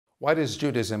Why does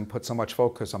Judaism put so much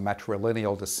focus on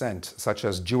matrilineal descent, such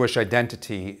as Jewish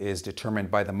identity is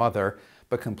determined by the mother,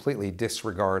 but completely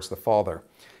disregards the father?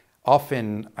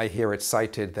 Often I hear it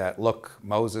cited that, look,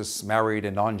 Moses married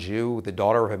a non-Jew, the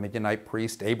daughter of a Midianite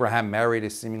priest. Abraham married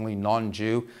a seemingly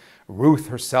non-Jew. Ruth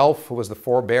herself, who was the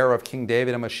forebearer of King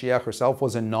David and Mashiach herself,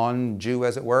 was a non-Jew,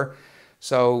 as it were.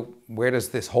 So where does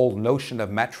this whole notion of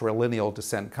matrilineal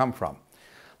descent come from?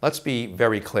 Let's be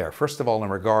very clear. First of all, in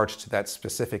regards to that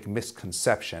specific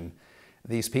misconception,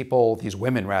 these people, these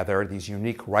women rather, these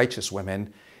unique righteous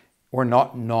women, were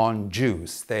not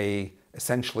non-Jews. They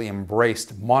essentially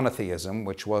embraced monotheism,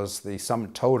 which was the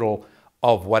sum total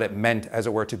of what it meant, as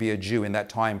it were, to be a Jew in that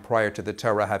time prior to the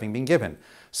Torah having been given.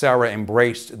 Sarah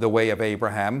embraced the way of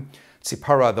Abraham.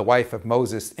 Tzipporah, the wife of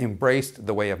Moses, embraced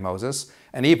the way of Moses.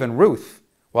 And even Ruth,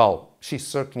 well, she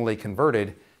certainly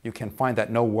converted. You can find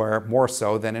that nowhere more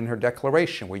so than in her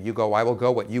declaration. Where you go, I will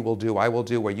go. What you will do, I will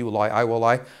do. Where you lie, I will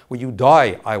lie. Where you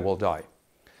die, I will die.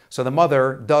 So the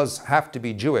mother does have to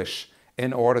be Jewish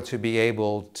in order to be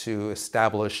able to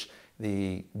establish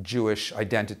the Jewish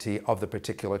identity of the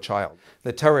particular child.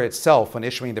 The Torah itself, when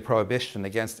issuing the prohibition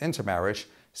against intermarriage,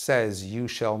 says, you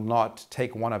shall not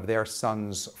take one of their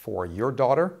sons for your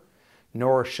daughter,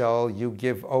 nor shall you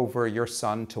give over your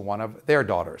son to one of their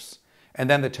daughters. And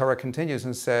then the Torah continues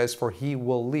and says, for he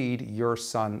will lead your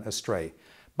son astray.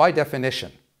 By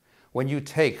definition, when you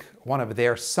take one of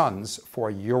their sons for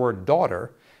your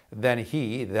daughter, then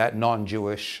he, that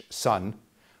non-Jewish son,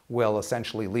 will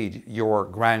essentially lead your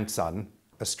grandson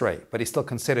astray. But he's still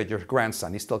considered your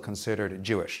grandson. He's still considered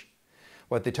Jewish.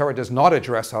 What the Torah does not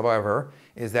address, however,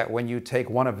 is that when you take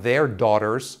one of their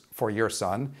daughters for your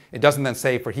son, it doesn't then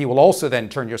say, for he will also then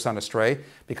turn your son astray,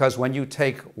 because when you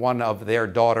take one of their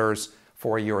daughters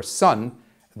for your son,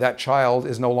 that child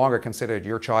is no longer considered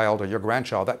your child or your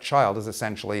grandchild. That child is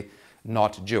essentially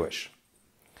not Jewish.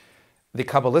 The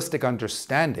Kabbalistic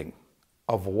understanding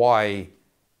of why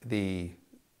the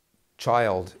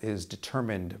child is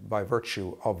determined by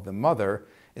virtue of the mother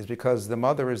is because the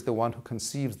mother is the one who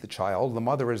conceives the child. The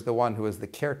mother is the one who is the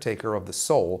caretaker of the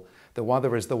soul. The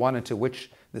mother is the one into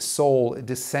which the soul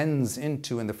descends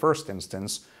into in the first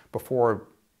instance before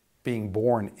being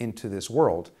born into this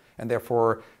world. And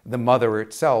therefore, the mother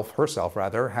itself, herself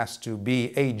rather, has to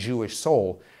be a Jewish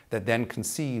soul that then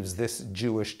conceives this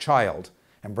Jewish child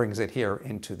and brings it here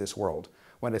into this world.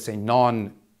 When it's a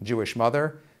non-Jewish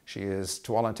mother, she is,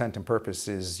 to all intent and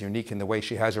purposes, unique in the way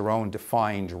she has her own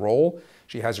defined role.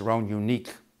 She has her own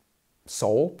unique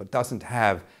soul, but doesn't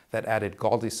have that added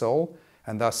godly soul.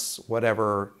 And thus,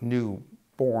 whatever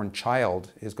newborn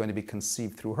child is going to be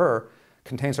conceived through her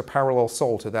contains a parallel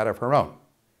soul to that of her own,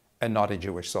 and not a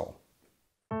Jewish soul.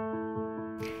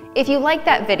 If you like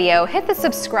that video, hit the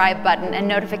subscribe button and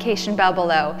notification bell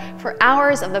below for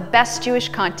hours of the best Jewish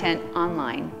content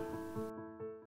online.